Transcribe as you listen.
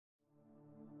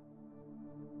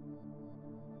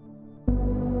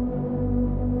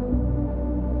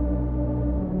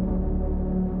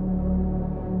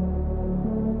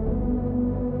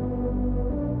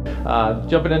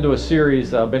Jumping into a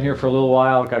series. I've been here for a little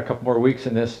while, got a couple more weeks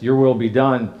in this, Your Will Be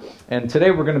Done. And today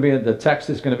we're going to be in, the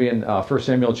text is going to be in 1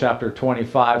 Samuel chapter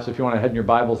 25, so if you want to head in your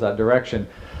Bibles that direction.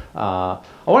 I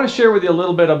want to share with you a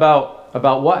little bit about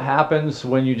what happens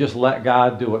when you just let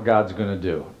God do what God's going to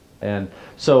do. And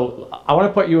so I want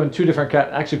to put you in two different,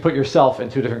 actually put yourself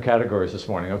in two different categories this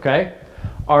morning, okay?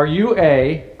 Are you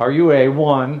a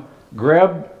one,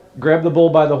 grab the bull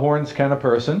by the horns kind of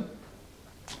person,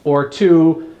 or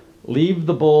two, leave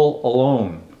the bull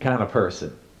alone kind of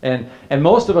person? And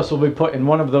most of us will be put in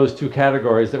one of those two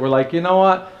categories, that we're like, you know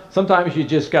what, sometimes you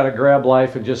just got to grab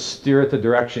life and just steer it the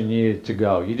direction you need it to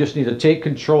go. You just need to take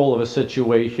control of a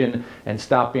situation and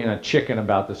stop being a chicken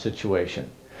about the situation.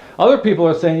 Other people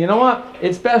are saying, you know what,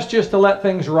 it's best just to let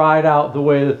things ride out the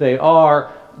way that they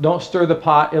are. Don't stir the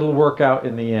pot, it'll work out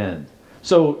in the end.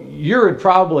 So your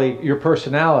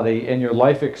personality and your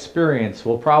life experience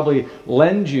will probably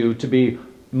lend you to be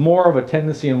more of a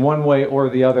tendency in one way or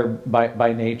the other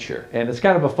by nature. And it's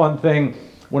kind of a fun thing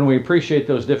when we appreciate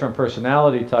those different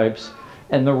personality types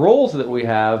and the roles that we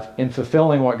have in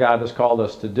fulfilling what God has called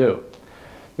us to do.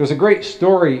 There's a great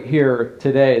story here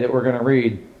today that we're going to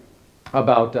read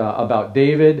about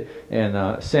David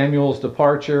and Samuel's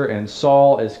departure and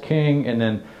Saul as king, and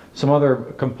then some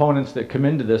other components that come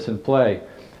into this and play.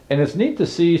 And it's neat to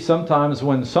see sometimes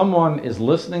when someone is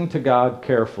listening to God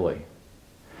carefully,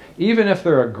 even if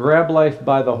they're a grab life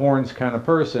by the horns kind of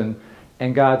person,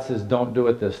 and God says, don't do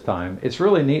it this time. It's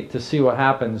really neat to see what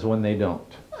happens when they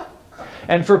don't.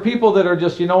 And for people that are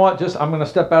just, you know what, I'm going to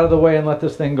step out of the way and let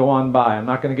this thing go on by. I'm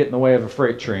not going to get in the way of a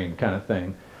freight train kind of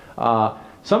thing.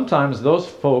 Sometimes those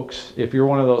folks, if you're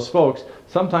one of those folks,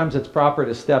 sometimes it's proper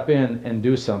to step in and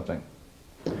do something.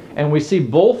 And we see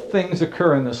both things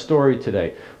occur in the story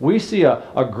today. We see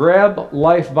a grab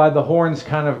life by the horns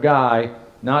kind of guy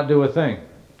not do a thing.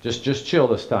 Just chill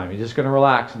this time. You're just going to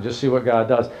relax and just see what God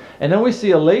does. And then we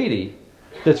see a lady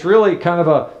that's really kind of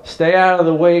a stay out of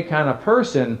the way kind of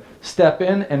person step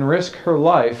in and risk her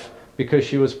life because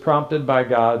she was prompted by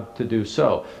God to do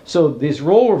so. So these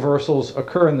role reversals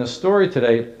occur in this story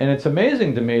today, and it's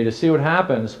amazing to me to see what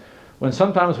happens when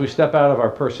sometimes we step out of our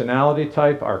personality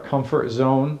type, our comfort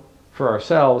zone for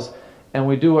ourselves, and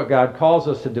we do what God calls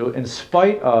us to do in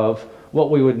spite of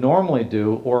what we would normally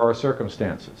do or our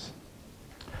circumstances.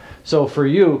 So for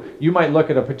you, you might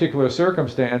look at a particular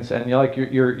circumstance and you're like,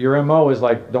 your MO is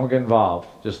like, don't get involved.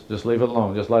 Just leave it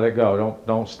alone. Just let it go.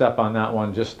 Don't step on that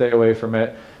one. Just stay away from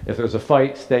it. If there's a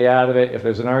fight, stay out of it. If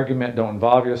there's an argument, don't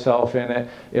involve yourself in it.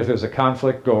 If there's a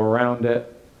conflict, go around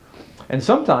it. And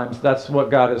sometimes that's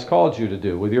what God has called you to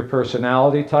do with your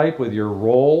personality type, with your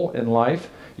role in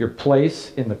life, your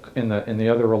place in the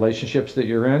other relationships that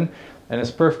you're in, and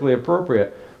it's perfectly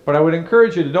appropriate. But I would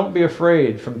encourage you to don't be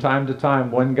afraid from time to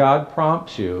time when God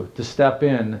prompts you to step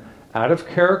in out of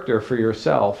character for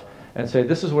yourself and say,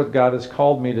 this is what God has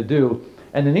called me to do.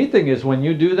 And the neat thing is, when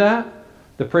you do that,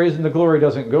 the praise and the glory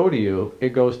doesn't go to you, it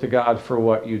goes to God for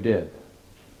what you did.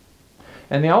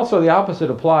 And also the opposite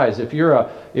applies. If you're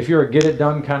a get it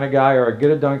done kind of guy or a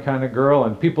get it done kind of girl,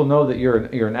 and people know that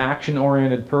you're an action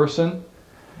oriented person,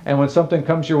 and when something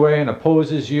comes your way and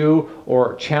opposes you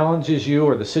or challenges you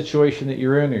or the situation that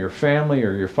you're in or your family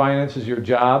or your finances, your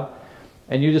job,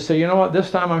 and you just say, you know what,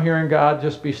 this time I'm hearing God,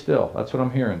 just be still. That's what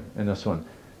I'm hearing in this one.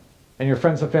 And your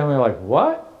friends and family are like,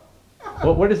 what?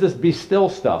 What is this be still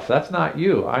stuff? That's not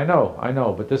you. I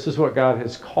know, but this is what God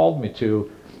has called me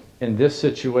to in this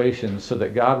situation so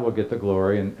that God will get the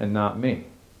glory and not me.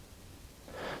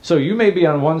 So you may be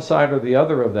on one side or the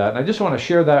other of that. And I just want to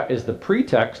share that as the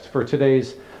pretext for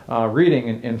today's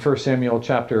reading in 1 Samuel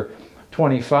chapter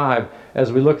 25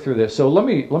 as we look through this. So let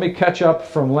me catch up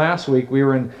from last week. We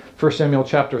were in 1 Samuel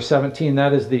chapter 17.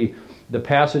 That is the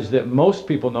passage that most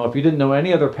people know. If you didn't know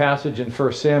any other passage in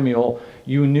 1 Samuel,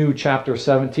 you knew chapter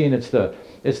 17. It's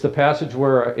the passage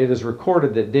where it is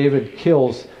recorded that David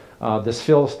kills this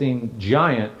Philistine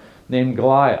giant named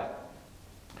Goliath.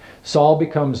 Saul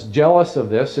becomes jealous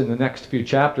of this in the next few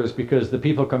chapters because the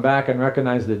people come back and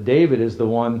recognize that David is the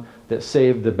one that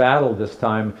saved the battle this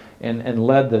time and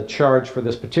led the charge for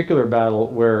this particular battle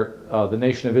where the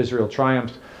nation of Israel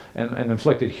triumphed and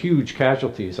inflicted huge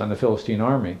casualties on the Philistine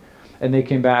army. And they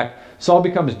came back. Saul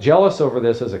becomes jealous over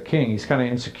this as a king. He's kind of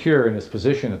insecure in his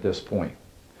position at this point.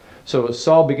 So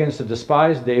Saul begins to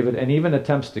despise David and even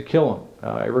attempts to kill him.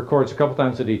 It records a couple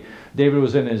times that David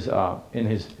was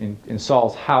in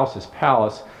Saul's house, his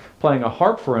palace, playing a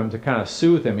harp for him to kind of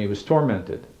soothe him. He was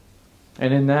tormented.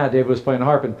 And in that, David was playing a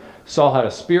harp, and Saul had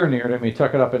a spear near him. He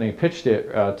took it up and he pitched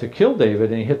it to kill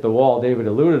David, and he hit the wall. David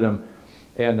eluded him.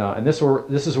 And this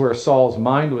is where Saul's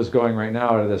mind was going right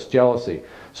now, out of this jealousy.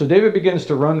 So David begins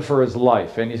to run for his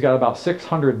life, and he's got about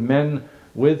 600 men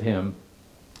with him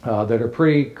that are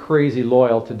pretty crazy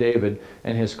loyal to David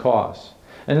and his cause.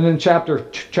 And then in chapter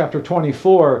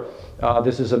 24,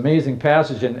 this is an amazing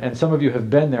passage, and some of you have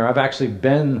been there. I've actually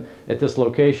been at this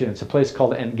location. It's a place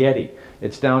called En-Gedi.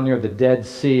 It's down near the Dead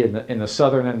Sea in the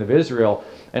southern end of Israel,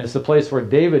 and it's the place where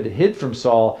David hid from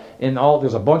Saul.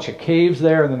 There's a bunch of caves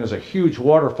there, and then there's a huge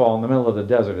waterfall in the middle of the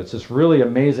desert. It's this really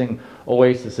amazing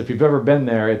oasis. If you've ever been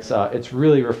there, it's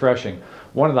really refreshing.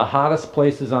 One of the hottest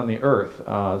places on the earth,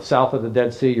 south of the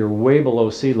Dead Sea. You're way below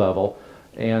sea level,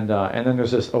 and then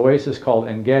there's this oasis called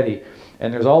En-Gedi.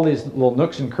 And there's all these little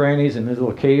nooks and crannies and these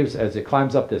little caves as it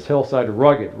climbs up this hillside,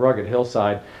 rugged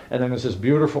hillside. And then there's this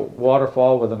beautiful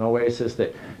waterfall with an oasis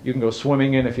that you can go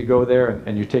swimming in if you go there,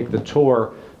 and you take the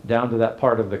tour down to that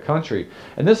part of the country.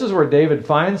 And this is where David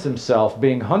finds himself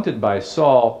being hunted by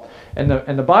Saul. And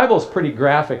the Bible is pretty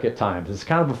graphic at times. It's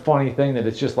kind of a funny thing that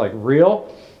it's just like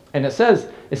real. And it says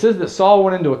that Saul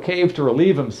went into a cave to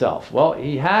relieve himself. Well,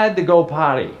 he had to go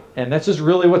potty. And that's just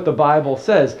really what the Bible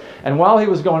says. And while he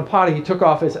was going potty, he took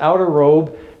off his outer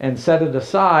robe and set it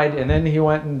aside, and then he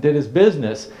went and did his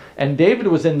business. And David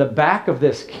was in the back of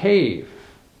this cave.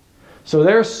 So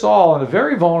there's Saul in a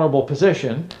very vulnerable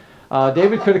position.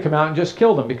 David could have come out and just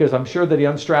killed him, because I'm sure that he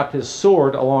unstrapped his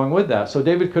sword along with that. So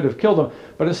David could have killed him,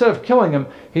 but instead of killing him,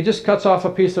 he just cuts off a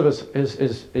piece of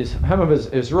his hem of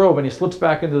his robe, and he slips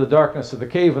back into the darkness of the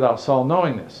cave without Saul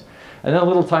knowing this. And then a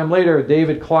little time later,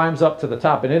 David climbs up to the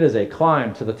top, and it is a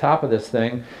climb to the top of this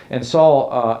thing. And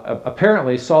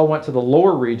apparently Saul went to the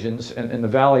lower regions in the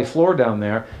valley floor down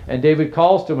there, and David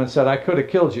calls to him and said, "I could have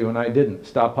killed you, and I didn't.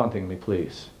 Stop hunting me,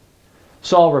 please."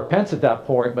 Saul repents at that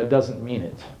point, but doesn't mean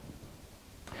it.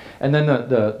 And then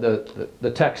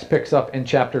the text picks up in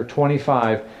chapter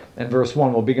 25 and verse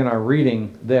 1. We'll begin our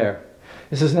reading there.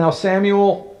 It says, "Now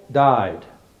Samuel died."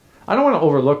 I don't want to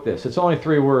overlook this. It's only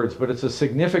 3 words, but it's a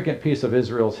significant piece of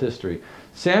Israel's history.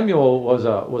 Samuel was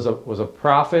a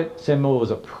prophet. Samuel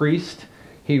was a priest.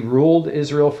 He ruled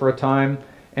Israel for a time,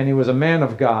 and he was a man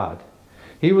of God.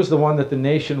 He was the one that the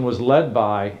nation was led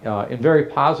by in very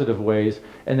positive ways,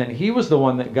 and then he was the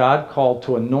one that God called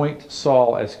to anoint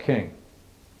Saul as king.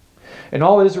 And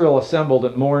all Israel assembled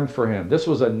and mourned for him. This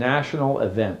was a national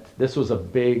event. This was a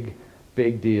big,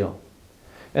 big deal.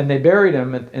 And they buried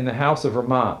him in the house of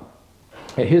Ramah,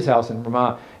 at his house in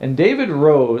Ramah. And David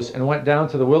rose and went down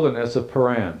to the wilderness of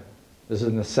Paran. This is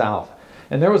in the south.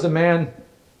 And there was a man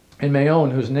in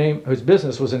Maon whose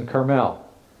business was in Carmel.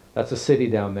 That's a city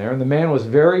down there. And the man was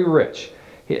very rich.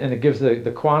 And it gives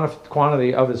the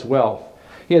quantity of his wealth.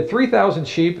 He had 3,000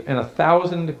 sheep and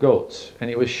 1,000 goats. And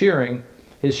he was shearing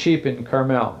his sheep in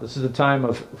Carmel. This is a time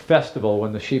of festival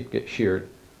when the sheep get sheared.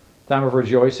 Time of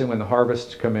rejoicing when the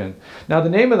harvests come in. Now the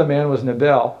name of the man was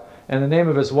Nabal, and the name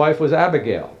of his wife was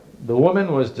Abigail. The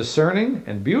woman was discerning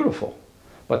and beautiful,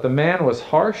 but the man was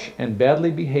harsh and badly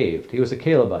behaved. He was a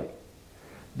Calebite.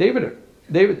 David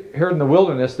heard in the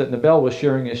wilderness that Nabal was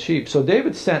shearing his sheep. So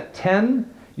David sent 10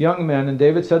 young men, and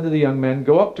David said to the young men,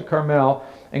 "Go up to Carmel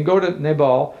and go to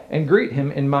Nabal and greet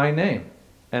him in my name,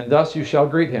 and thus you shall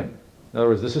greet him." In other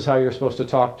words, this is how you're supposed to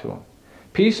talk to him.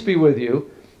 "Peace be with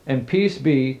you, and peace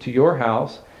be to your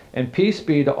house, and peace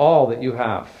be to all that you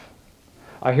have.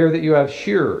 I hear that you have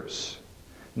shearers.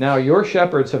 Now your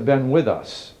shepherds have been with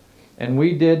us, and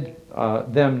we did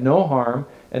them no harm,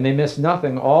 and they missed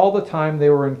nothing all the time they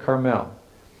were in Carmel.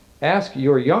 Ask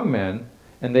your young men,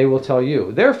 and they will tell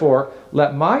you. Therefore,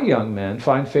 let my young men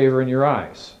find favor in your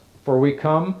eyes, for we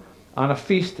come on a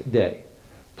feast day.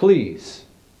 Please,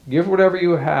 give whatever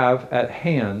you have at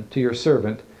hand to your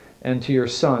servant and to your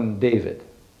son David."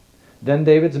 Then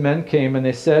David's men came, and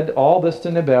they said all this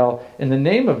to Nabal in the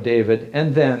name of David,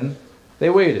 and then they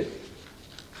waited.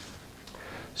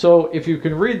 So if you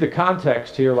can read the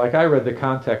context here, like I read the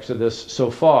context of this so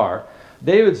far,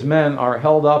 David's men are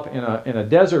held up in a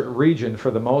desert region for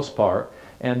the most part,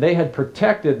 and they had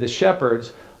protected the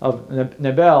shepherds of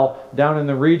Nabal down in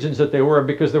the regions that they were,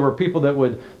 because there were people that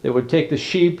would take the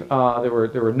sheep. There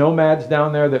were nomads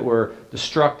down there that were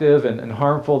destructive and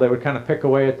harmful. They would kind of pick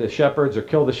away at the shepherds or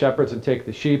kill the shepherds and take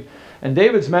the sheep. And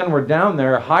David's men were down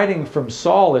there hiding from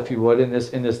Saul, if you would, in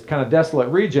this kind of desolate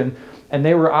region, and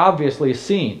they were obviously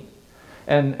seen.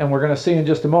 And we're going to see in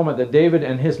just a moment that David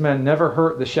and his men never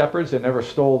hurt the shepherds. They never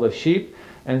stole the sheep.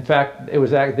 And in fact, it was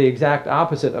the exact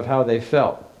opposite of how they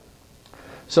felt.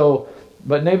 So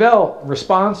But Nabal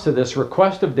responds to this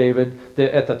request of David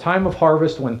that at the time of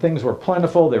harvest, when things were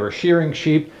plentiful, they were shearing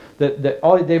sheep, that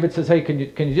all David says, hey, can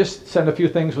you just send a few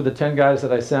things with the 10 guys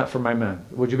that I sent for my men?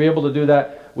 Would you be able to do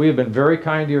that? We have been very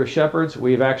kind to your shepherds.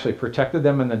 We've actually protected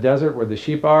them in the desert where the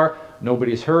sheep are.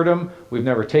 Nobody's hurt them. We've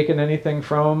never taken anything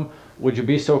from them. Would you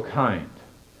be so kind?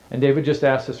 And David just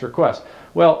asked this request.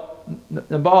 Well,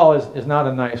 Nabal is not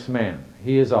a nice man.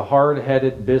 He is a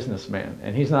hard-headed businessman,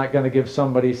 and he's not going to give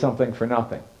somebody something for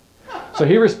nothing. So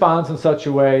he responds in such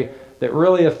a way that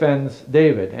really offends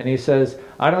David. And he says,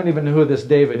 I don't even know who this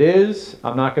David is.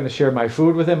 I'm not going to share my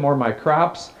food with him or my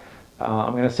crops.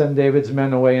 I'm going to send David's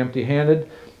men away empty-handed.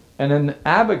 And then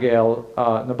Abigail,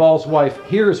 Nabal's wife,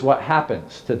 hears what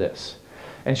happens to this.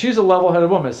 And she's a level-headed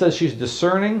woman. It says she's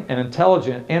discerning and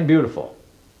intelligent and beautiful.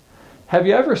 Have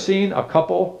you ever seen a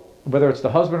couple, whether it's the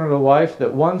husband or the wife,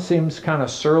 that one seems kind of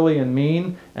surly and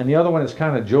mean and the other one is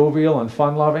kind of jovial and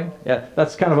fun-loving? Yeah,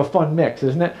 that's kind of a fun mix,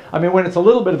 isn't it? I mean, when it's a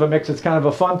little bit of a mix, it's kind of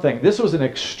a fun thing. This was an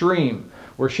extreme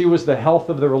where she was the health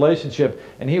of the relationship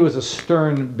and he was a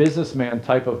stern businessman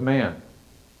type of man.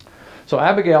 So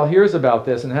Abigail hears about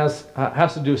this and has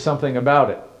to do something about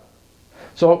it.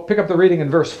 So pick up the reading in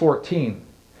verse 14.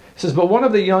 It says, but one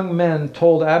of the young men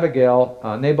told Abigail,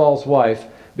 Nabal's wife,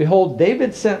 behold,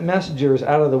 David sent messengers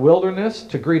out of the wilderness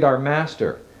to greet our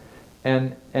master,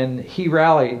 and he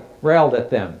railed at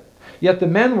them. Yet the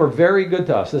men were very good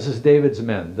to us. This is David's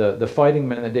men, the fighting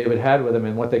men that David had with him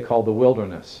in what they called the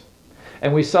wilderness.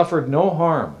 And we suffered no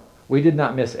harm. We did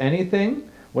not miss anything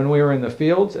when we were in the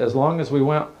fields, as long as we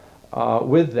went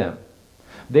with them.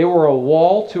 They were a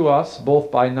wall to us both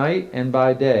by night and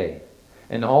by day,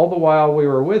 and all the while we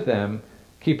were with them,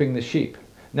 keeping the sheep.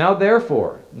 Now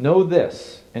therefore, know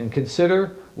this, and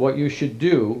consider what you should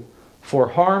do, for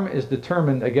harm is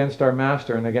determined against our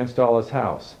master and against all his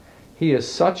house. He is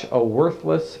such a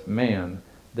worthless man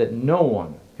that no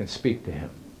one can speak to him.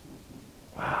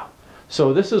 Wow.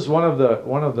 So this is one of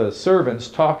the servants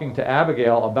talking to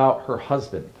Abigail about her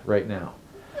husband right now.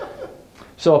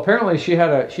 So apparently she had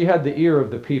the ear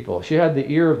of the people. She had the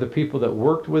ear of the people that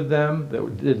worked with them,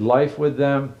 that did life with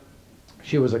them.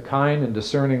 She was a kind and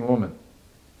discerning woman.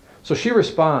 So she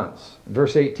responds. In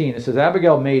verse 18, it says,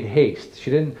 Abigail made haste. She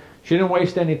didn't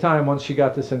waste any time once she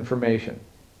got this information.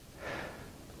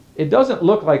 It doesn't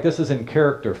look like this is in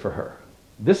character for her.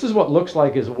 This is what looks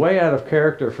like is way out of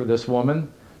character for this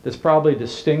woman that's probably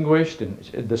distinguished, and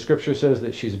the scripture says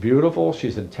that she's beautiful,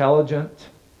 she's intelligent.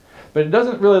 But it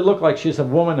doesn't really look like she's a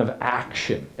woman of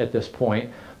action at this point.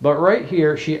 But right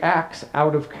here, she acts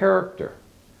out of character.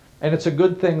 And it's a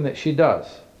good thing that she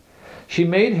does. She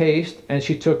made haste, and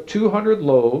she took 200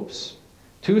 loaves,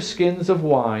 2 skins of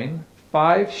wine,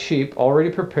 5 sheep already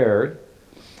prepared,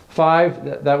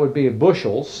 5, that would be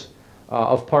bushels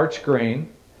of parched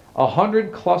grain,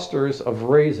 100 clusters of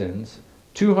raisins,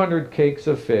 200 cakes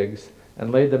of figs,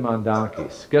 and laid them on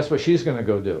donkeys. Guess what she's going to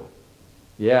go do?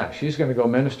 Yeah, she's going to go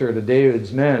minister to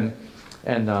David's men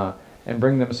and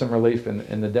bring them some relief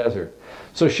in the desert.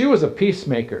 So she was a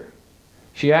peacemaker.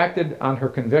 She acted on her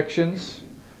convictions.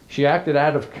 She acted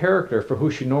out of character for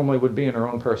who she normally would be in her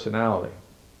own personality.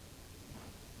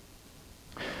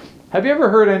 Have you ever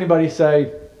heard anybody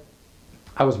say,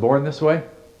 I was born this way? Have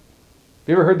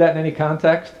you ever heard that in any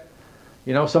context?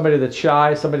 You know, somebody that's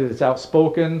shy, somebody that's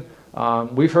outspoken.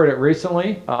 We've heard it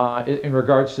recently in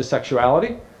regards to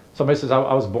sexuality. Somebody says,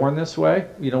 I was born this way.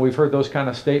 You know, we've heard those kind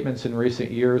of statements in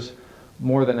recent years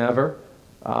more than ever.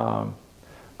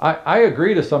 I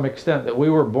agree to some extent that we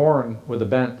were born with a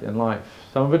bent in life.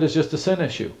 Some of it is just a sin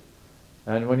issue.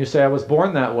 And when you say I was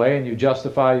born that way and you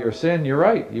justify your sin, you're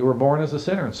right. You were born as a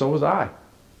sinner, and so was I.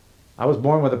 I was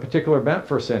born with a particular bent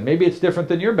for sin. Maybe it's different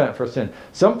than your bent for sin.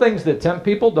 Some things that tempt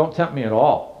people don't tempt me at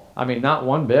all. I mean, not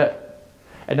one bit.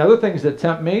 And other things that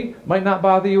tempt me might not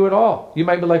bother you at all. You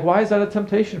might be like, why is that a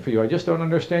temptation for you? I just don't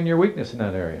understand your weakness in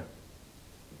that area.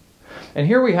 And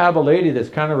here we have a lady that's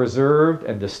kind of reserved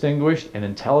and distinguished and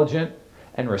intelligent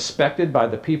and respected by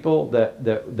the people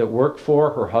that work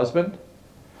for her husband.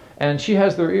 And she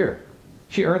has their ear.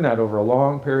 She earned that over a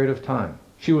long period of time.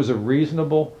 She was a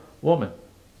reasonable woman.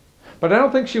 But I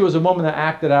don't think she was a woman that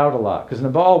acted out a lot, because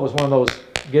Nabal was one of those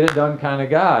get-it-done kind of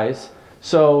guys.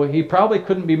 So he probably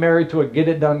couldn't be married to a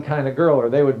get-it-done kind of girl, or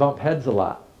they would bump heads a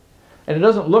lot. And it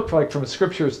doesn't look like from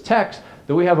Scripture's text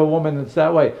that we have a woman that's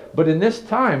that way. But in this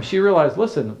time, she realized,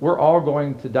 listen, we're all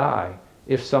going to die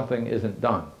if something isn't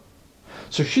done.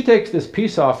 So she takes this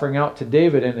peace offering out to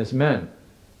David and his men.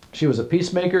 She was a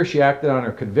peacemaker. She acted on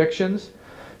her convictions.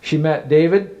 She met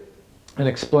David and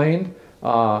explained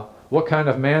what kind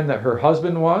of man that her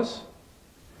husband was.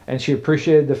 And she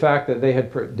appreciated the fact that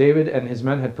David and his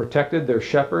men had protected their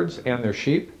shepherds and their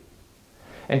sheep.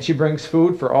 And she brings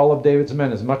food for all of David's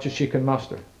men, as much as she can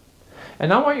muster.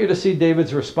 And I want you to see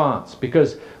David's response,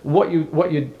 because what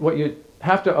you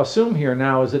have to assume here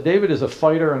now is that David is a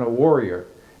fighter and a warrior.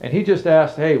 And he just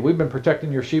asked, hey, we've been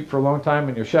protecting your sheep for a long time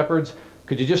and your shepherds.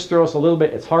 Could you just throw us a little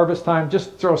bit? It's harvest time.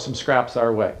 Just throw some scraps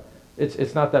our way.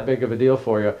 It's not that big of a deal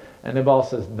for you. And Nabal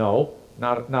says, no,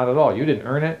 not at all. You didn't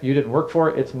earn it. You didn't work for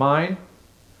it. It's mine.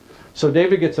 So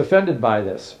David gets offended by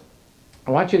this.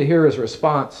 I want you to hear his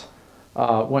response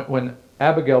when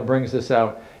Abigail brings this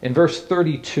out. In verse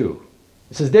 32,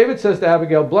 it says, David says to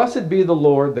Abigail, blessed be the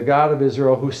Lord, the God of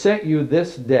Israel, who sent you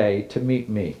this day to meet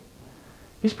me.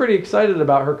 He's pretty excited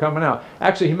about her coming out.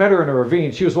 Actually, he met her in a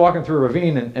ravine. She was walking through a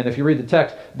ravine, and if you read the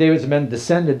text, David's men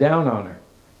descended down on her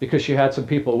because she had some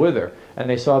people with her. And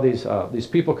they saw these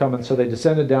people coming, so they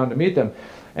descended down to meet them.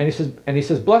 And he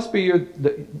says, blessed be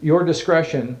your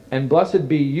discretion, and blessed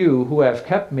be you who have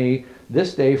kept me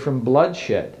this day from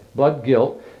bloodshed, blood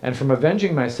guilt, and from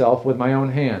avenging myself with my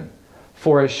own hand.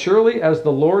 For as surely as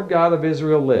the Lord God of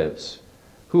Israel lives,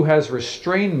 who has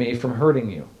restrained me from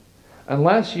hurting you,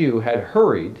 unless you had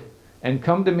hurried and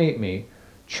come to meet me,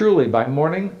 truly by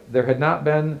morning there had not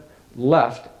been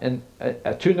left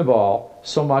to Nabal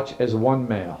so much as one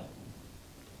male.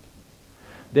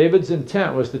 David's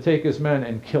intent was to take his men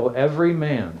and kill every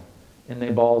man in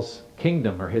Nabal's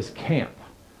kingdom or his camp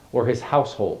or his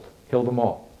household. Kill them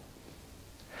all.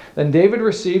 Then David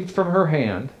received from her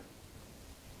hand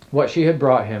what she had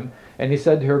brought him, and he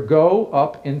said to her, go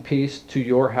up in peace to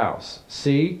your house.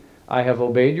 See, I have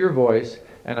obeyed your voice,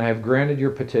 and I have granted your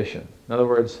petition. In other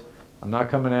words, I'm not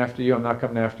coming after you. I'm not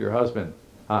coming after your husband.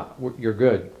 You're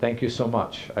good. Thank you so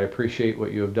much. I appreciate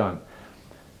what you have done.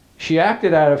 She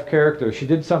acted out of character. She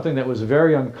did something that was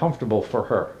very uncomfortable for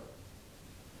her.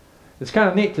 It's kind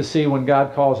of neat to see when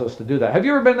God calls us to do that. Have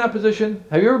you ever been in that position?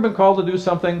 Have you ever been called to do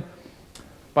something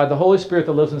by the Holy Spirit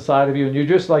that lives inside of you, and you're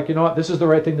just like, you know what, this is the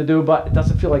right thing to do, but it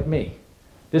doesn't feel like me.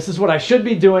 This is what I should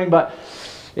be doing, but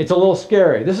it's a little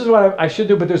scary. This is what I should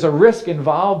do, but there's a risk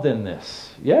involved in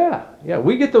this. Yeah,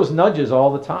 we get those nudges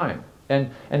all the time.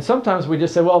 And sometimes we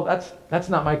just say, well, that's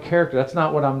not my character. That's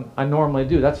not what I normally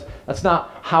do. That's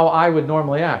not how I would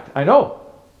normally act. I know.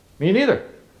 Me neither.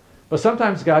 But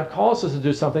sometimes God calls us to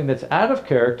do something that's out of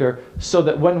character so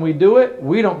that when we do it,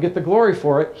 we don't get the glory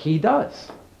for it. He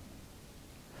does.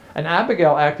 And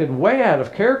Abigail acted way out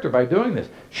of character by doing this.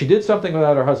 She did something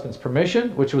without her husband's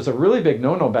permission, which was a really big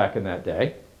no-no back in that day.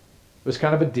 It was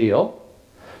kind of a deal.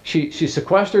 She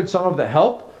sequestered some of the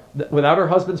help without her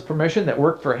husband's permission that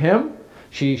worked for him.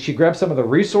 She grabbed some of the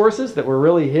resources that were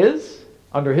really his,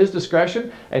 under his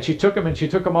discretion, and she took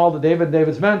them all to David and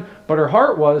David's men. But her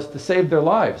heart was to save their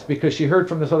lives, because she heard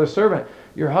from this other servant,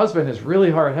 your husband is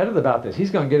really hard-headed about this.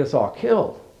 He's going to get us all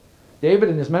killed. David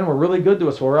and his men were really good to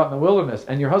us while we were out in the wilderness,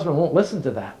 and your husband won't listen to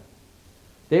that.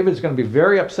 David's going to be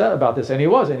very upset about this, and he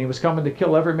was coming to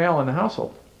kill every male in the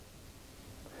household.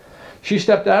 She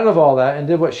stepped out of all that and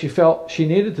did what she felt she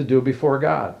needed to do before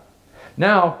God.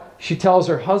 Now, she tells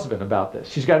her husband about this.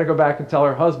 She's got to go back and tell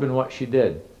her husband what she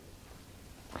did.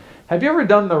 Have you ever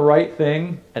done the right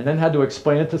thing and then had to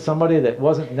explain it to somebody that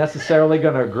wasn't necessarily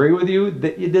going to agree with you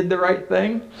that you did the right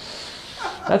thing?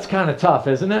 That's kind of tough,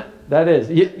 isn't it? That is.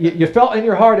 You felt in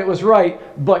your heart it was right,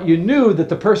 but you knew that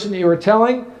the person that you were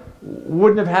telling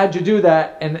wouldn't have had you do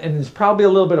that, and is probably a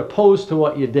little bit opposed to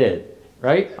what you did,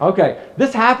 right? Okay,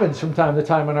 this happens from time to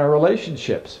time in our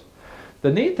relationships.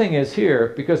 The neat thing is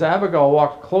here, because Abigail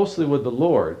walked closely with the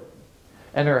Lord,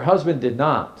 and her husband did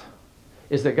not,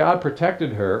 is that God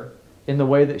protected her in the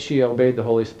way that she obeyed the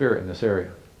Holy Spirit in this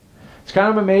area. It's kind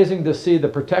of amazing to see the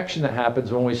protection that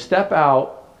happens when we step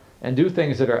out and do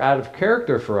things that are out of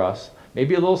character for us,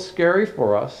 maybe a little scary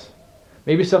for us,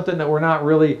 maybe something that we're not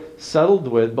really settled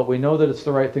with, but we know that it's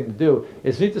the right thing to do.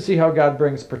 It's neat to see how God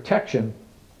brings protection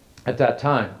at that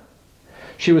time.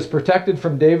 She was protected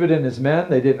from David and his men.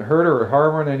 They didn't hurt her or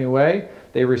harm her in any way.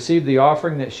 They received the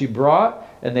offering that she brought,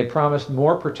 and they promised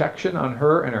more protection on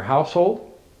her and her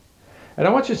household. And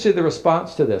I want you to see the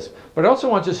response to this, but I also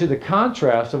want you to see the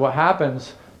contrast of what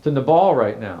happens to Nabal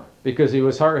right now, because he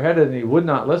was hard-headed and he would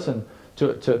not listen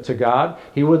to God.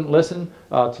 He wouldn't listen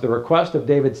to the request of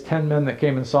David's 10 men that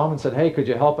came and saw him and said, hey, could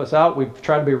you help us out? We've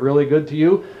tried to be really good to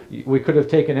you. We could have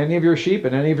taken any of your sheep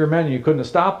and any of your men, and you couldn't have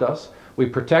stopped us. We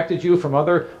protected you from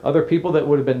other people that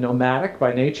would have been nomadic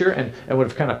by nature and would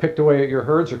have kind of picked away at your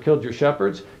herds or killed your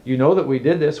shepherds. You know that we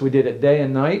did this. We did it day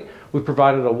and night. We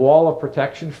provided a wall of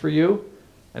protection for you.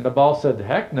 And Nabal said,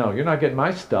 heck no, you're not getting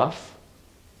my stuff.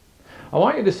 I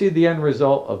want you to see the end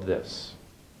result of this.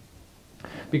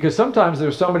 Because sometimes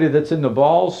there's somebody that's in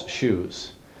Nabal's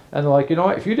shoes, and they're like, you know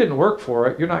what, if you didn't work for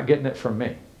it, you're not getting it from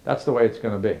me. That's the way it's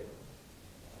going to be.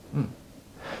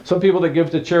 Some people that give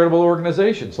to charitable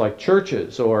organizations like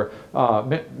churches or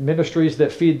ministries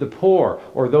that feed the poor,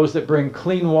 or those that bring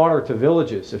clean water to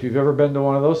villages. If you've ever been to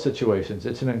one of those situations,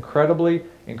 it's an incredibly,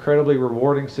 incredibly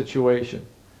rewarding situation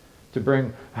to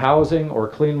bring housing or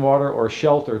clean water or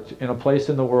shelter in a place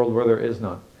in the world where there is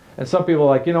none. And some people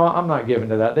are like, you know what, I'm not giving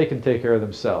to that. They can take care of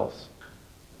themselves.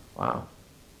 Wow.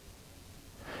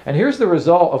 And here's the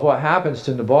result of what happens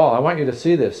to Nabal. I want you to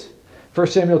see this. 1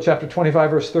 Samuel chapter 25,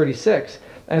 verse 36.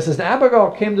 And it says,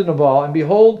 Abigail came to Nabal, and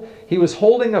behold, he was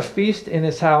holding a feast in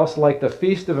his house like the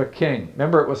feast of a king.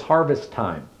 Remember, it was harvest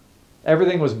time.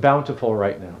 Everything was bountiful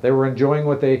right now. They were enjoying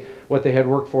what they had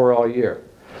worked for all year.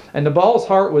 And Nabal's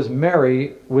heart was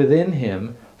merry within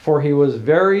him, for he was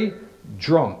very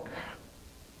drunk.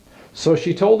 So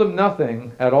she told him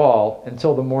nothing at all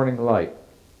until the morning light.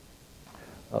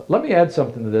 Let me add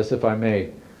something to this, if I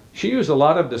may. She used a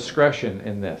lot of discretion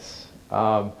in this.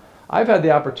 I've had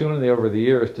the opportunity over the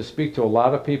years to speak to a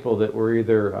lot of people that were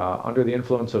either under the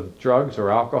influence of drugs or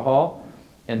alcohol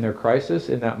in their crisis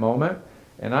in that moment.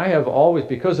 And I have always,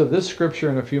 because of this scripture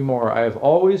and a few more, I have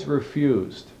always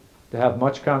refused to have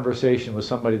much conversation with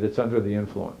somebody that's under the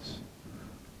influence.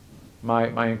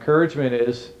 My encouragement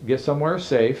is get somewhere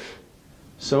safe,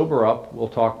 sober up, we'll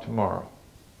talk tomorrow.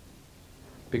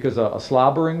 Because a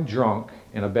slobbering drunk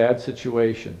in a bad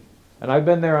situation, and I've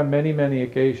been there on many, many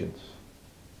occasions.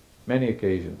 Many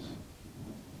occasions.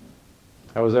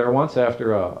 I was there once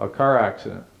after a car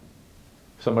accident.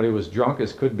 Somebody was drunk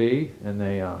as could be, and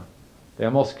they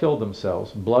almost killed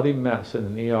themselves. Bloody mess in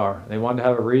an ER. They wanted to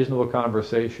have a reasonable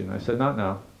conversation. I said, not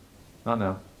now. Not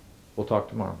now. We'll talk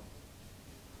tomorrow.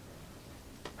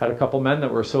 Had a couple men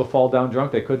that were so fall down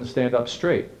drunk they couldn't stand up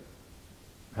straight.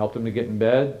 Helped them to get in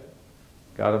bed.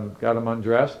 Got them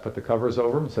undressed, put the covers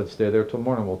over them, and said, stay there till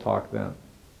morning, we'll talk then.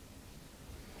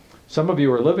 Some of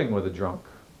you are living with a drunk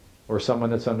or someone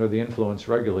that's under the influence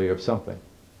regularly of something.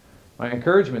 My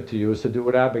encouragement to you is to do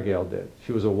what Abigail did.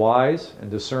 She was a wise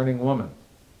and discerning woman.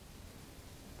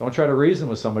 Don't try to reason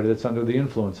with somebody that's under the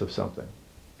influence of something.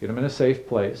 Get them in a safe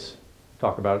place.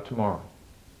 Talk about it tomorrow.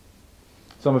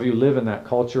 Some of you live in that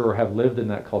culture or have lived in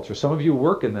that culture. Some of you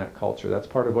work in that culture. That's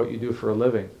part of what you do for a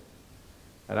living.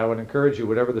 And I would encourage you,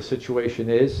 whatever the situation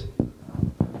is,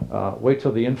 wait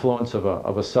till the influence of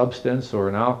a substance or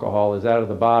an alcohol is out of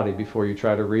the body before you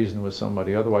try to reason with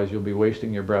somebody. Otherwise, you'll be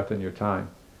wasting your breath and your time.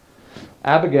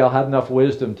 Abigail had enough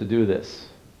wisdom to do this.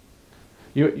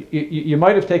 You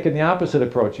might have taken the opposite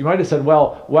approach. You might have said,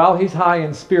 well, while he's high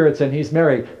in spirits and he's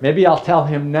merry, maybe I'll tell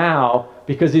him now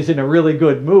because he's in a really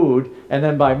good mood, and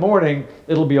then by morning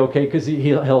it'll be okay because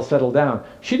he'll settle down.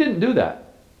 She didn't do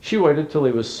that. She waited till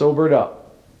he was sobered up.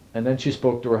 And then she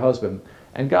spoke to her husband.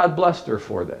 And God blessed her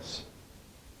for this.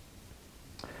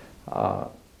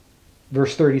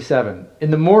 Verse 37.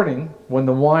 In the morning, when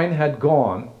the wine had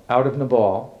gone out of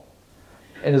Nabal,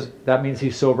 and that means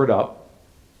he sobered up,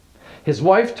 his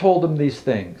wife told him these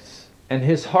things, and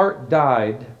his heart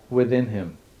died within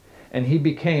him, and he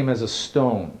became as a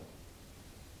stone.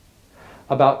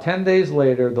 About 10 days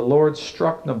later, the Lord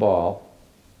struck Nabal,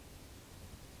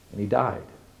 and he died.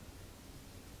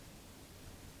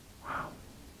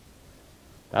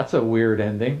 That's a weird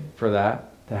ending for that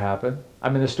to happen. I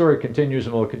mean, the story continues,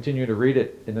 and we'll continue to read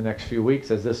it in the next few weeks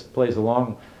as this plays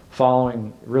along,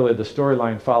 following, really the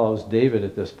storyline follows David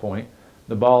at this point.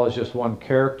 Nabal is just one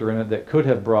character in it that could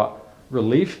have brought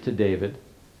relief to David,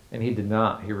 and he did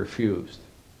not. He refused.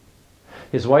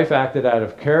 His wife acted out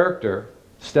of character,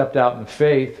 stepped out in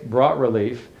faith, brought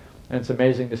relief, and it's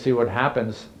amazing to see what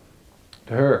happens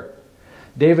to her.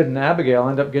 David and Abigail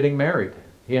end up getting married.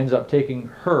 He ends up taking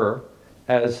her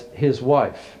as his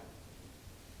wife.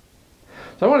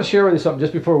 So I want to share with you something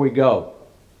just before we go.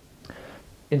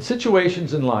 In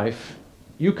situations in life,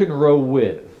 you can row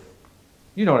with.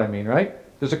 You know what I mean, right?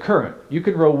 There's a current. You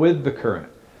can row with the current.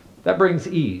 That brings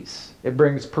ease. It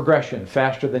brings progression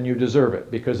faster than you deserve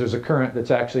it because there's a current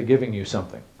that's actually giving you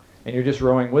something. And you're just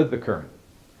rowing with the current.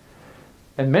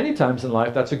 And many times in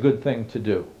life, that's a good thing to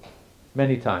do.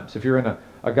 Many times. If you're in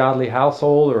a godly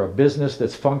household or a business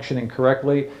that's functioning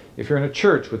correctly, if you're in a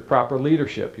church with proper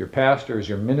leadership, your pastors,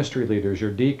 your ministry leaders,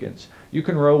 your deacons, you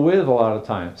can row with a lot of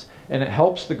times, and it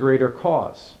helps the greater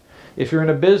cause. If you're in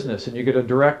a business and you get a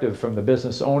directive from the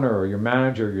business owner or your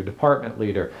manager, your department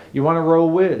leader, you want to row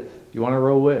with. You want to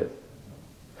row with.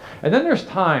 And then there's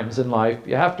times in life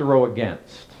you have to row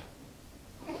against.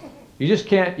 You just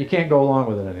can't go along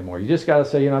with it anymore. You just got to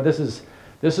say, you know, this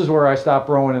This is where I stop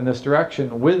rowing in this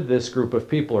direction with this group of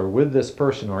people or with this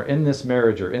person or in this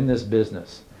marriage or in this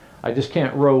business. I just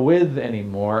can't row with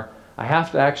anymore. I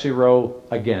have to actually row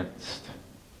against.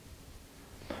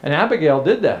 And Abigail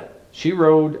did that. She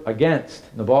rowed against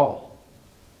Nabal.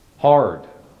 Hard.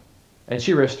 And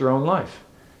she risked her own life.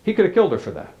 He could have killed her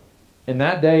for that. In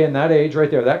that day, in that age,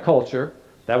 right there, that culture,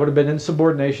 that would have been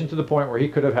insubordination to the point where he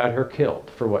could have had her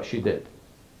killed for what she did.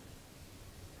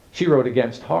 She rowed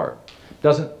against hard.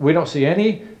 We don't see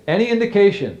any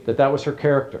indication that that was her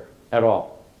character at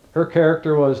all. Her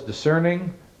character was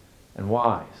discerning and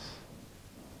wise.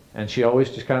 And she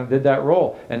always just kind of did that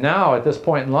role. And now, at this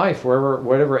point in life,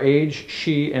 whatever age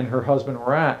she and her husband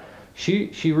were at,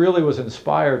 she really was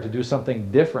inspired to do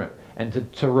something different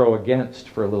and to row against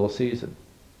for a little season.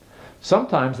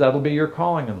 Sometimes that'll be your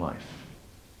calling in life.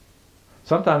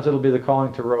 Sometimes it'll be the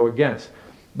calling to row against.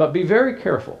 But be very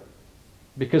careful,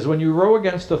 because when you row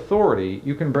against authority,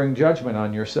 you can bring judgment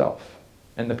on yourself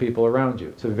and the people around you.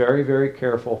 It's a very, very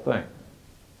careful thing.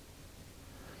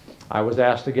 I was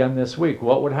asked again this week,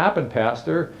 what would happen,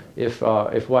 Pastor, if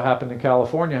what happened in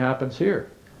California happens here?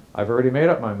 I've already made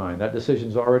up my mind. That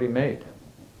decision's already made.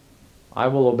 I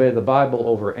will obey the Bible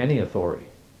over any authority.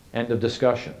 End of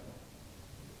discussion.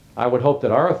 I would hope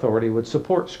that our authority would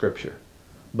support Scripture.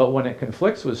 But when it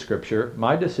conflicts with Scripture,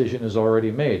 my decision is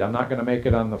already made. I'm not going to make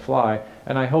it on the fly,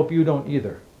 and I hope you don't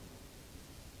either.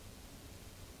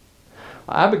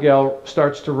 Abigail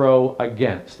starts to row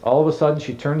against. All of a sudden,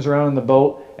 she turns around in the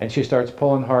boat, and she starts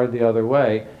pulling hard the other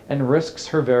way, and risks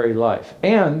her very life.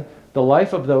 And the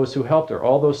life of those who helped her,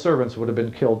 all those servants, would have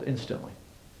been killed instantly.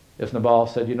 If Nabal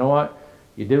said, you know what?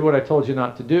 You did what I told you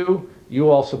not to do. You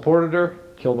all supported her.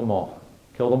 Kill them all.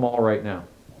 Kill them all right now.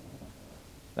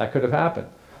 That could have happened.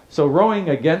 So rowing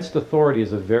against authority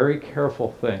is a very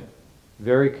careful thing.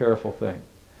 Very careful thing.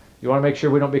 You want to make sure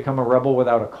we don't become a rebel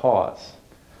without a cause.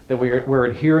 That we're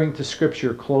adhering to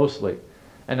Scripture closely.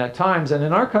 And at times, and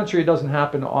in our country it doesn't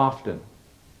happen often,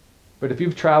 but if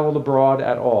you've traveled abroad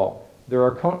at all, there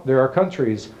are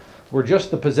countries where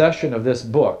just the possession of this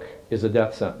book is a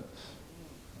death sentence.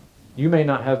 You may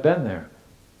not have been there,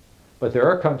 but there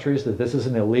are countries that this is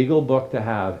an illegal book to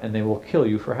have, and they will kill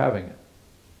you for having it.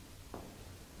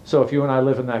 So if you and I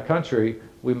live in that country,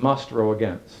 we must row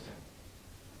against.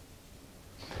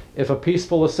 If a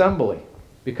peaceful assembly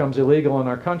becomes illegal in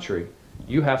our country,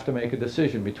 you have to make a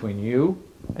decision between you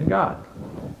and God.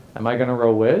 Am I going to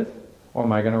row with, or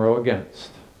am I going to row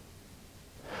against?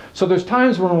 So there's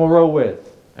times when we'll row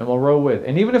with, and we'll row with.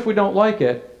 And even if we don't like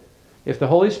it, if the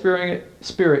Holy Spirit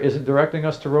isn't directing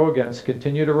us to row against,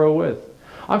 continue to row with.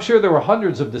 I'm sure there were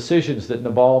hundreds of decisions that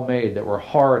Nabal made that were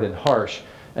hard and harsh.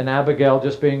 And Abigail,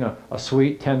 just being a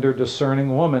sweet, tender,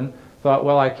 discerning woman, thought,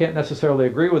 well, I can't necessarily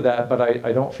agree with that, but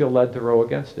I don't feel led to row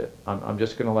against it. I'm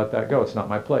just going to let that go. It's not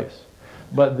my place.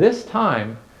 But this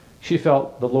time, she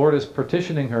felt the Lord is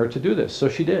petitioning her to do this. So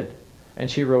she did.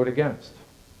 And she rowed against.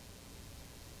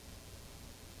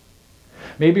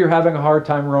 Maybe you're having a hard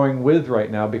time rowing with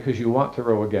right now because you want to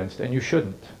row against, and you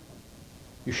shouldn't.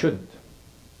 You shouldn't.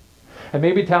 And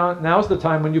maybe now's the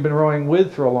time when you've been rowing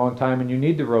with for a long time and you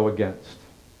need to row against.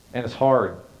 And it's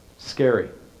hard, scary.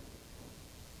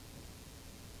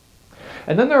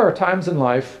 And then there are times in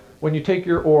life when you take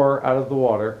your oar out of the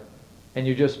water and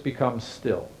you just become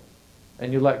still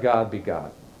and you let God be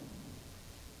God.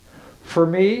 For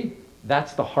me,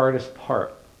 that's the hardest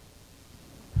part.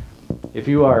 If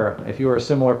you are a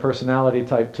similar personality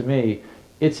type to me,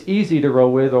 it's easy to row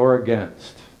with or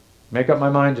against. Make up my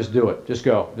mind, just do it. Just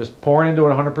go. Just pour into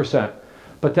it 100%.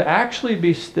 But to actually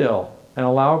be still and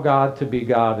allow God to be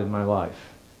God in my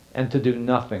life and to do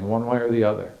nothing one way or the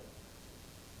other,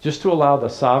 just to allow the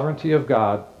sovereignty of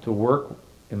God to work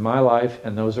in my life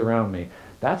and those around me,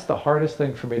 that's the hardest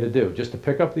thing for me to do. Just to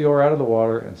pick up the oar out of the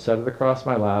water and set it across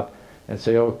my lap and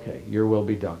say, okay, your will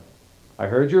be done. I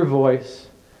heard your voice.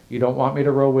 You don't want me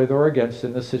to row with or against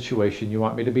in this situation. You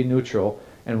want me to be neutral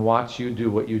and watch you do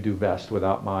what you do best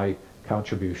without my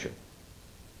contribution.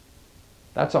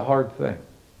 That's a hard thing.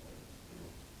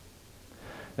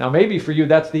 Now maybe for you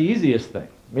that's the easiest thing.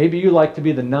 Maybe you like to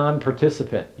be the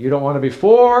non-participant. You don't want to be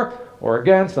for or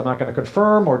against. I'm not going to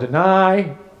confirm or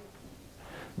deny.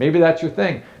 Maybe that's your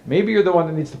thing. Maybe you're the one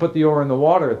that needs to put the oar in the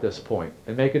water at this point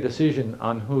and make a decision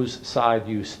on whose side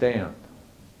you stand.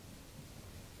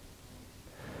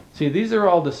 See, these are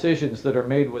all decisions that are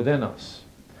made within us.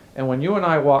 And when you and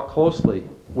I walk closely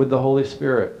with the Holy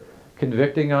Spirit,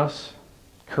 convicting us,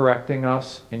 correcting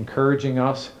us, encouraging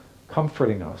us,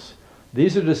 comforting us,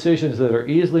 these are decisions that are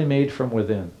easily made from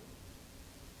within.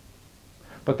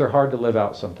 But they're hard to live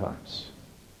out sometimes.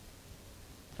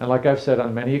 And like I've said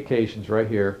on many occasions right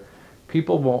here,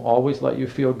 people won't always let you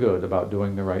feel good about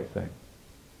doing the right thing.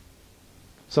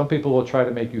 Some people will try to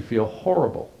make you feel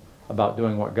horrible about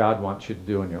doing what God wants you to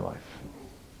do in your life.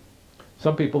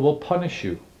 Some people will punish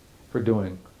you for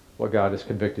doing what God has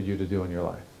convicted you to do in your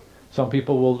life. Some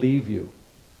people will leave you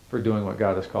for doing what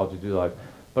God has called you to do in life.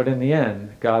 But in the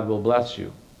end, God will bless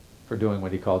you for doing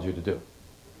what he called you to do.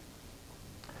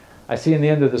 I see in the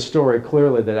end of the story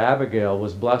clearly that Abigail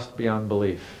was blessed beyond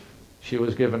belief. She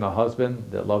was given a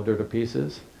husband that loved her to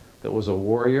pieces, that was a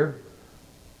warrior,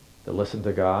 that listened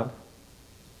to God.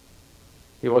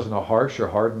 He wasn't a harsh or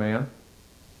hard man.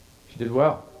 She did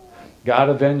well. God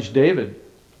avenged David.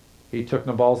 He took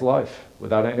Nabal's life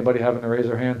without anybody having to raise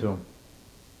their hand to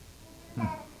him.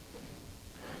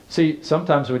 See,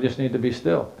 sometimes we just need to be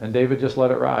still, and David just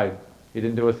let it ride. He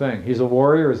didn't do a thing. He's a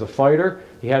warrior, he's a fighter.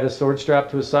 He had his sword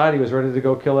strapped to his side. He was ready to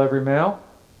go kill every male.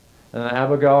 And then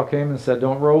Abigail came and said,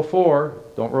 don't row for,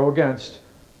 don't row against,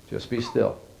 just be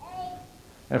still.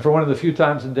 And for one of the few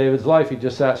times in David's life, he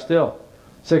just sat still.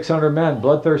 600 men,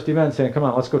 bloodthirsty men, saying, come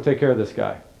on, let's go take care of this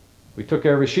guy. We took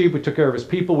care of his sheep, we took care of his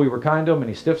people, we were kind to him, and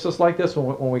he stiffs us like this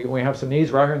when we have some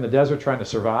needs. We're out here in the desert trying to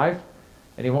survive,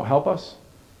 and he won't help us.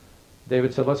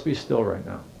 David said, let's be still right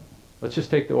now. Let's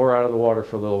just take the oar out of the water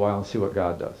for a little while and see what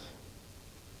God does.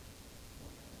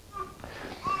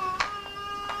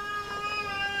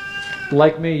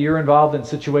 Like me, you're involved in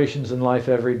situations in life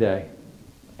every day.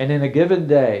 And in a given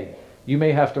day, you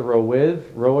may have to row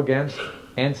with, row against,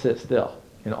 and sit still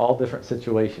in all different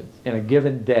situations in a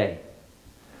given day.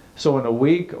 So in a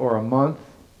week or a month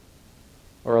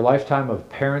or a lifetime of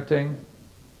parenting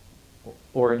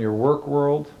or in your work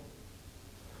world,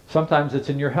 sometimes it's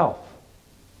in your health.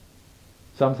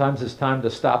 Sometimes it's time to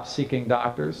stop seeking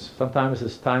doctors. Sometimes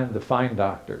it's time to find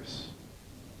doctors.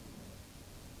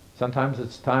 Sometimes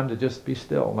it's time to just be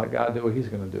still and let God do what he's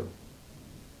going to do.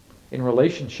 In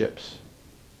relationships,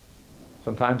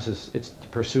 sometimes it's to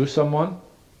pursue someone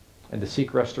and to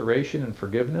seek restoration and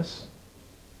forgiveness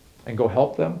and go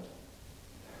help them.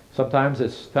 Sometimes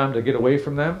it's time to get away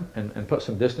from them and put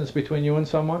some distance between you and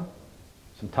someone,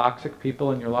 some toxic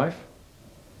people in your life.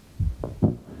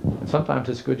 And sometimes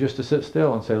it's good just to sit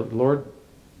still and say, Lord,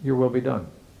 your will be done.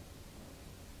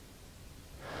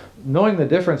 Knowing the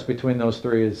difference between those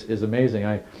three is amazing.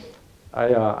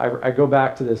 I go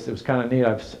back to this. It was kind of neat.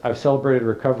 I've celebrated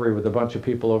recovery with a bunch of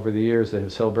people over the years that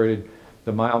have celebrated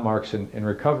the mile marks in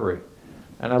recovery.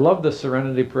 And I love the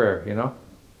serenity prayer, you know.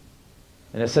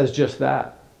 And it says just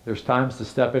that. There's times to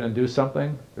step in and do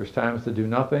something. There's times to do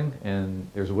nothing. And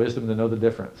there's wisdom to know the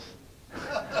difference.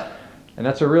 And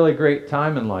that's a really great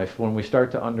time in life when we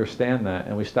start to understand that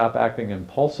and we stop acting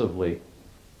impulsively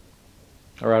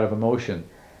or out of emotion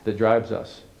that drives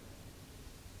us.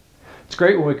 It's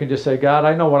great when we can just say, God,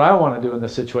 I know what I want to do in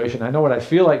this situation. I know what I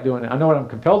feel like doing. I know what I'm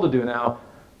compelled to do now.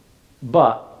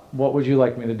 But what would you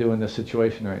like me to do in this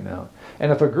situation right now?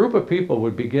 And if a group of people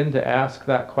would begin to ask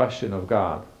that question of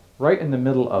God right in the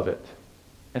middle of it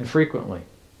and frequently,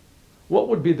 what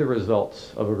would be the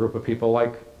results of a group of people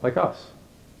like us?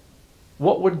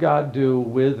 What would God do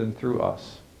with and through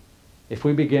us if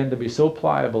we began to be so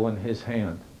pliable in his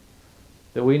hand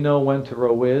that we know when to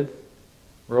row with,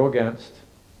 row against,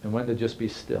 and when to just be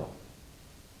still?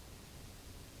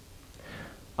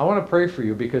 I want to pray for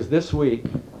you because this week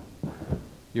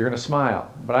you're going to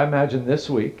smile. But I imagine this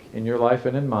week in your life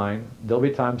and in mine, there'll be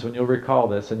times when you'll recall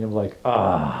this and you'll be like,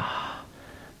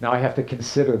 now I have to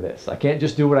consider this. I can't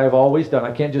just do what I've always done.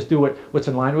 I can't just do what's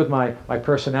in line with my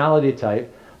personality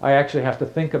type. I actually have to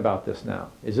think about this now.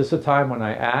 Is this a time when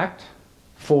I act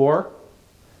for?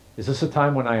 Is this a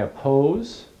time when I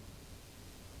oppose?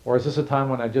 Or is this a time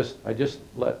when I just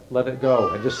let it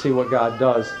go and just see what God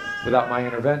does without my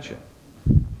intervention?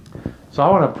 So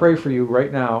I want to pray for you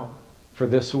right now for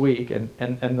this week and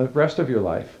the rest of your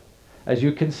life as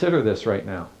you consider this right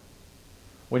now.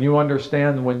 When you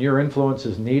understand when your influence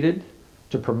is needed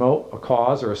to promote a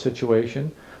cause or a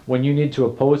situation, when you need to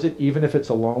oppose it even if it's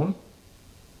alone,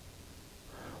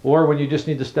 or when you just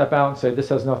need to step out and say, this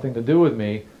has nothing to do with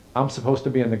me, I'm supposed to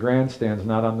be in the grandstands,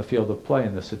 not on the field of play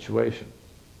in this situation.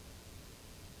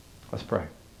 Let's pray.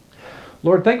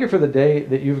 Lord, thank you for the day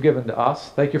that you've given to us.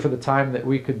 Thank you for the time that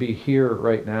we could be here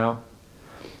right now.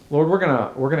 Lord, we're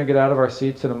gonna get out of our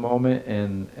seats in a moment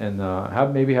and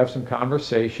maybe have some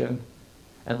conversation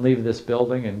and leave this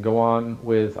building and go on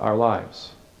with our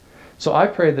lives. So I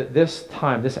pray that this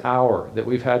time, this hour that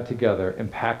we've had together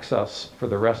impacts us for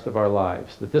the rest of our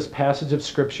lives. That this passage of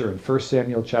Scripture in 1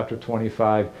 Samuel chapter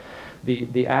 25,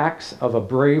 the acts of a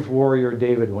brave warrior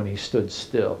David when he stood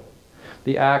still,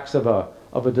 the acts of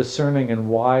of a discerning and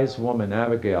wise woman,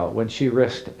 Abigail, when she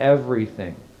risked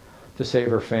everything to save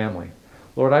her family.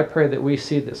 Lord, I pray that we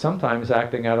see that sometimes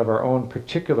acting out of our own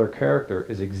particular character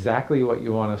is exactly what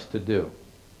you want us to do.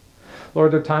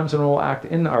 Lord, there are times when we'll act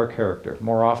in our character,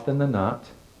 more often than not.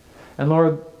 And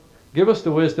Lord, give us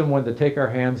the wisdom when to take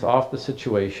our hands off the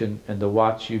situation and to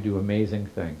watch you do amazing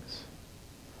things.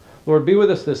 Lord, be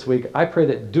with us this week. I pray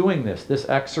that doing this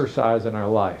exercise in our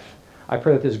life, I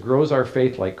pray that this grows our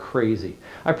faith like crazy.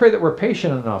 I pray that we're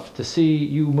patient enough to see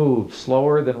you move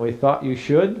slower than we thought you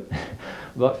should,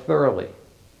 but thoroughly.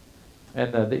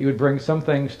 And that you would bring some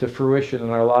things to fruition in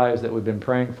our lives that we've been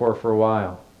praying for a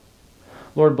while.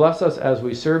 Lord, bless us as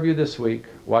we serve you this week.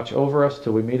 Watch over us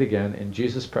till we meet again. In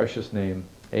Jesus' precious name,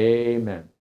 amen.